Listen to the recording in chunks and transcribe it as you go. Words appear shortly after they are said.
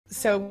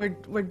So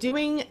we're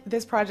doing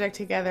this project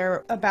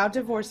together about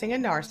divorcing a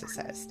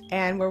narcissist,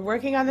 and we're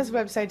working on this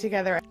website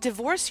together.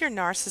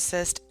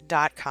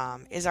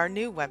 DivorceYourNarcissist.com is our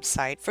new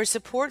website for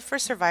support for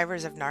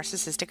survivors of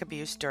narcissistic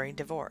abuse during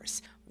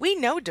divorce. We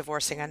know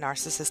divorcing a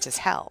narcissist is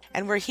hell,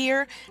 and we're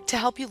here to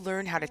help you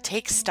learn how to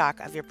take stock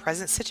of your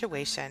present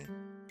situation,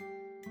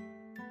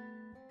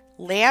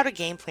 lay out a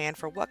game plan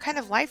for what kind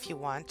of life you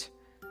want,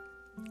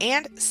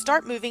 and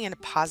start moving in a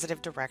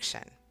positive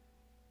direction.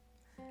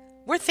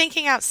 We're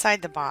thinking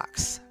outside the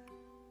box.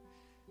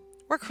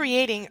 We're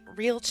creating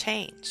real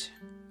change.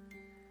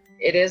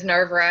 It is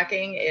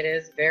nerve-wracking. It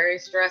is very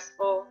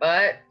stressful,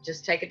 but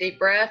just take a deep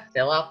breath,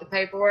 fill out the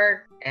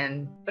paperwork,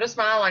 and put a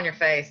smile on your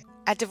face.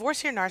 At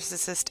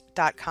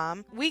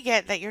DivorceYourNarcissist.com, we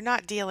get that you're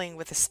not dealing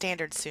with a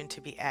standard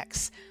soon-to-be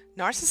ex.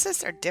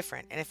 Narcissists are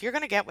different, and if you're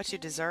going to get what you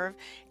deserve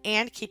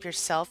and keep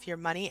yourself, your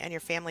money, and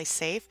your family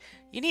safe,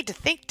 you need to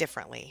think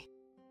differently.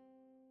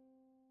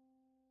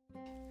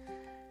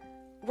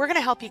 We're going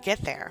to help you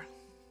get there.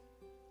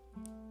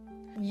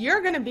 You're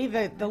going to be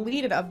the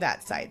lead of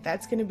that site.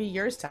 That's going to be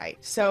your site.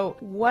 So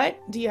what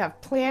do you have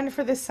planned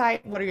for this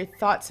site? What are your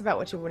thoughts about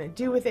what you want to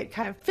do with it?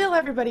 Kind of fill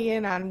everybody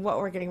in on what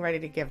we're getting ready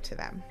to give to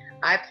them.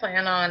 I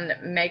plan on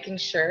making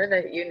sure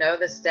that you know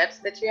the steps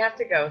that you have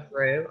to go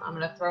through. I'm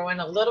going to throw in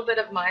a little bit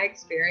of my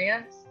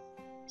experience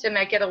to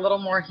make it a little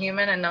more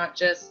human and not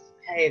just,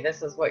 hey,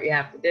 this is what you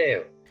have to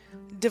do.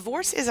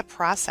 Divorce is a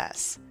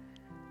process.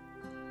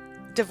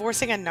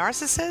 Divorcing a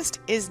narcissist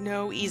is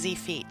no easy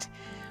feat.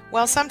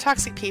 While some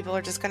toxic people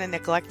are just going to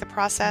neglect the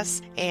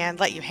process and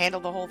let you handle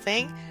the whole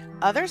thing,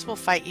 others will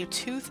fight you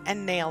tooth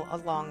and nail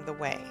along the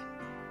way.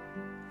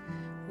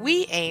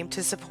 We aim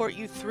to support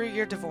you through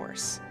your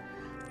divorce,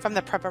 from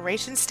the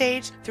preparation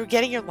stage through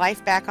getting your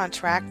life back on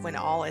track when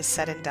all is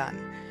said and done.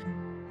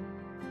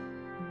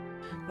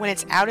 When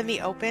it's out in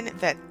the open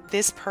that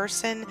this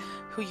person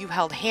who you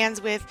held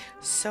hands with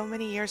so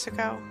many years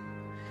ago,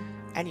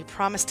 and you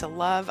promise to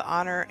love,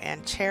 honor,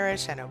 and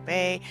cherish and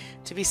obey,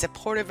 to be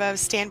supportive of,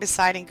 stand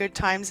beside in good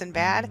times and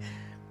bad,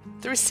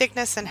 through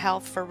sickness and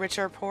health for rich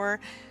or poor,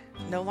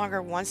 no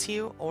longer wants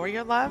you or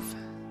your love?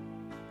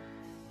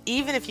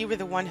 Even if you were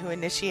the one who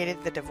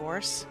initiated the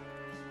divorce,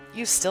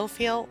 you still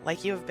feel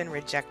like you have been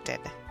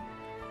rejected,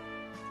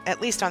 at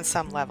least on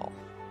some level.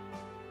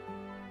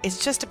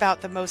 It's just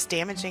about the most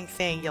damaging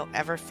thing you'll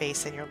ever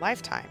face in your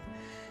lifetime.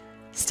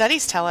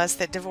 Studies tell us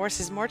that divorce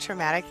is more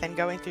traumatic than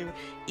going through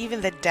even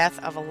the death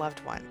of a loved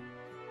one.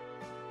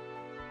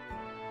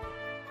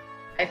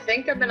 I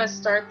think I'm going to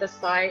start the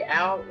site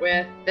out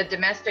with the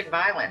domestic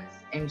violence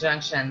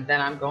injunction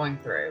that I'm going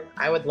through.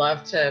 I would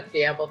love to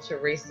be able to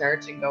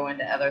research and go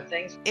into other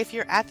things. If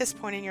you're at this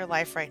point in your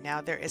life right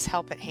now, there is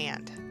help at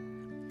hand.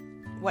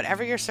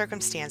 Whatever your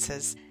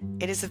circumstances,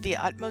 it is of the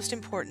utmost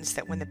importance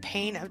that when the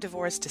pain of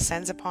divorce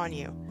descends upon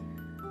you,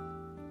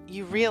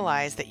 you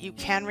realize that you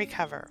can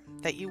recover,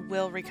 that you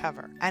will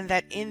recover, and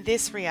that in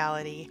this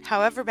reality,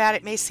 however bad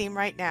it may seem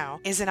right now,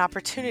 is an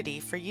opportunity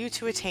for you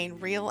to attain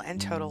real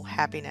and total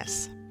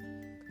happiness.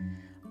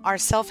 Our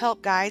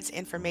self-help guides,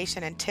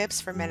 information, and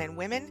tips for men and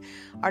women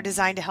are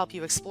designed to help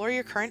you explore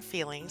your current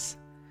feelings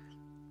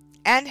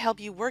and help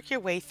you work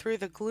your way through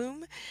the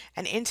gloom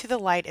and into the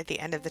light at the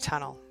end of the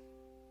tunnel.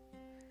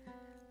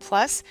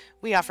 Plus,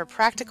 we offer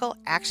practical,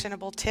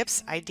 actionable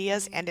tips,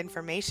 ideas, and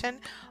information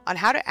on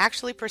how to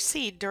actually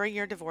proceed during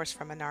your divorce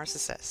from a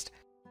narcissist.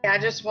 I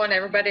just want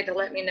everybody to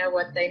let me know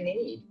what they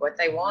need, what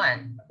they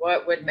want,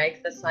 what would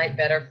make the site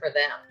better for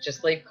them.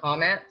 Just leave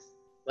comments,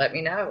 let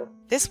me know.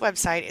 This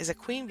website is a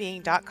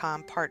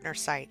queenbeing.com partner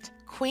site.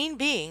 Queen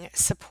Being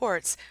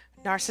supports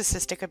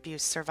narcissistic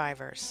abuse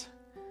survivors.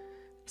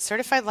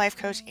 Certified life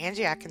coach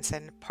Angie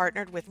Atkinson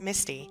partnered with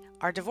Misty,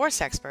 our divorce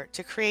expert,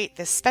 to create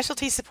this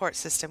specialty support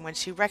system when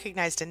she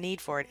recognized a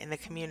need for it in the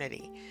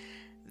community.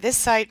 This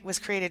site was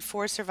created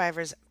for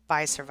survivors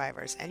by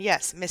survivors, and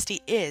yes,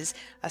 Misty is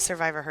a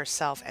survivor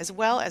herself, as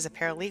well as a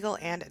paralegal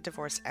and a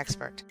divorce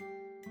expert.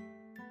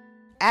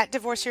 At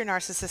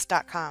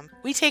DivorceYourNarcissist.com,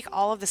 we take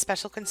all of the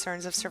special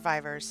concerns of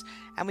survivors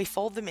and we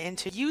fold them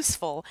into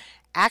useful,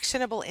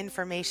 actionable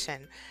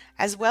information,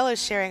 as well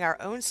as sharing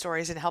our own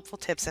stories and helpful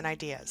tips and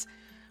ideas.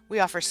 We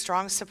offer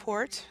strong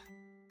support,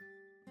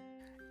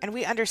 and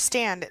we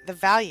understand the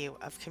value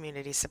of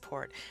community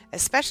support,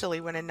 especially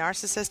when a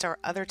narcissist or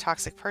other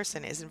toxic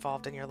person is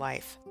involved in your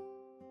life.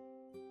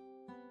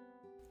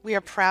 We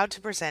are proud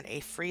to present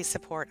a free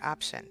support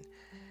option,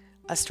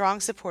 a strong,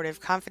 supportive,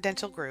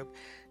 confidential group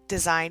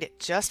designed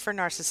just for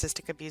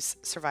narcissistic abuse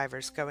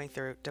survivors going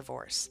through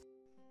divorce.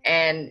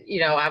 And,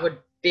 I would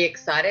be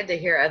excited to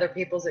hear other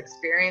people's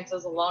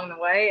experiences along the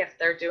way, if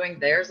they're doing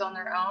theirs on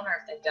their own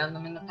or if they've done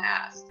them in the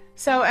past.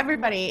 So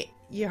everybody,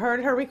 you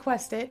heard her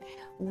request it.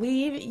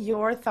 Leave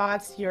your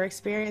thoughts, your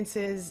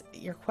experiences,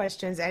 your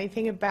questions,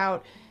 anything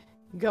about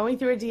going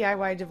through a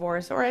DIY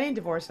divorce or any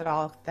divorce at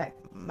all that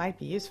might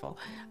be useful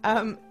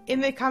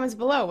in the comments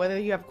below. Whether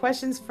you have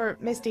questions for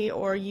Misty,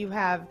 or you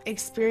have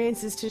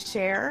experiences to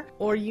share,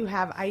 or you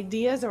have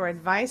ideas or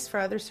advice for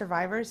other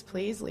survivors,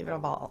 please leave it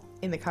all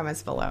in the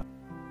comments below.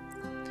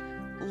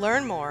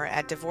 Learn more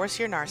at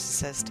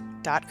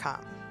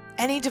divorceyournarcissist.com.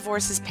 Any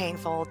divorce is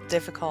painful,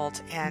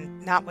 difficult,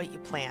 and not what you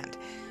planned.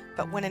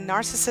 But when a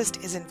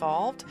narcissist is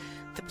involved,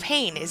 the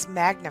pain is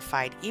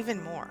magnified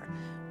even more.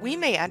 We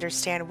may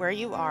understand where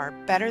you are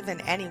better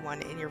than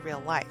anyone in your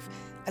real life,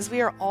 as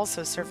we are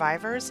also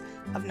survivors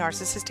of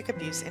narcissistic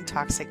abuse in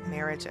toxic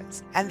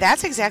marriages. And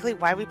that's exactly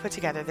why we put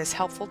together this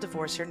helpful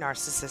Divorce Your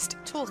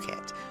Narcissist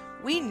toolkit.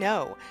 We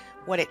know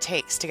what it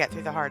takes to get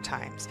through the hard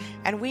times,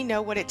 and we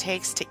know what it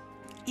takes to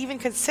even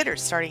consider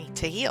starting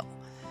to heal.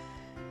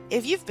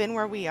 If you've been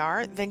where we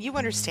are, then you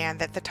understand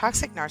that the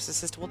toxic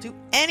narcissist will do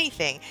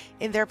anything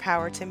in their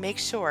power to make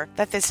sure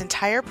that this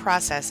entire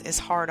process is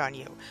hard on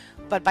you.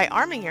 But by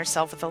arming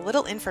yourself with a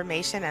little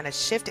information and a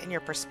shift in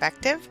your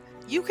perspective,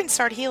 you can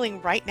start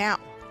healing right now,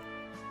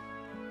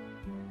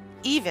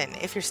 even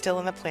if you're still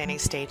in the planning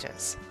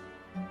stages.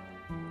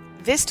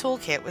 This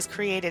toolkit was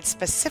created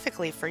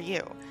specifically for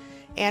you,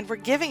 and we're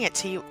giving it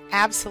to you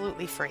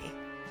absolutely free.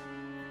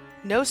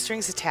 No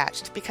strings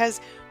attached,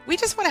 because we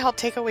just want to help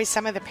take away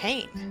some of the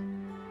pain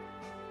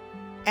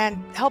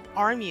and help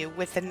arm you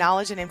with the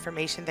knowledge and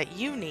information that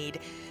you need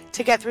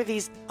to get through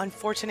these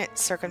unfortunate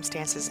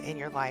circumstances in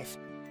your life.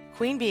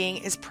 Queen Being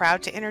is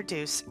proud to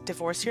introduce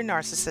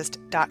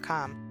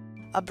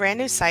DivorceYourNarcissist.com, a brand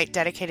new site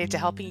dedicated to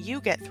helping you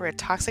get through a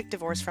toxic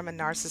divorce from a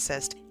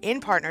narcissist, in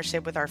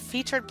partnership with our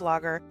featured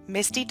blogger,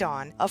 Misty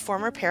Dawn, a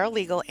former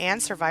paralegal and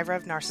survivor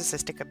of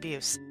narcissistic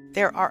abuse.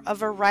 There are a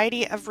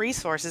variety of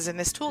resources in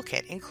this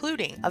toolkit,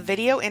 including a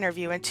video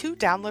interview and 2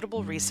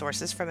 downloadable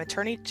resources from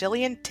attorney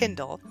Jillian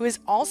Tyndall, who is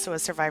also a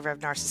survivor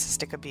of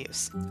narcissistic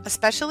abuse. A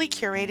specially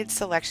curated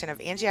selection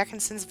of Angie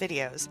Atkinson's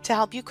videos to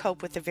help you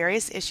cope with the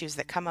various issues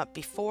that come up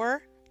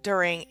before,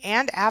 during,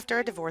 and after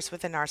a divorce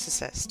with a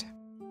narcissist.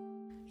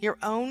 Your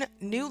own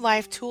new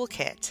life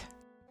toolkit,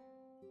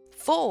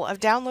 full of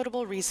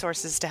downloadable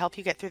resources to help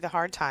you get through the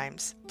hard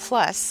times,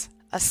 plus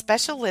a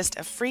special list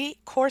of free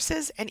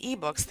courses and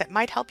ebooks that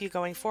might help you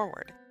going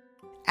forward,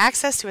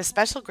 access to a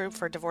special group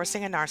for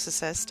divorcing a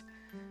narcissist,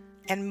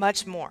 and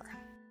much more.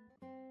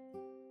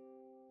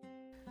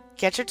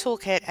 Get your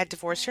toolkit at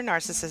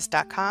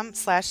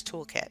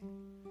divorceyournarcissist.com/toolkit.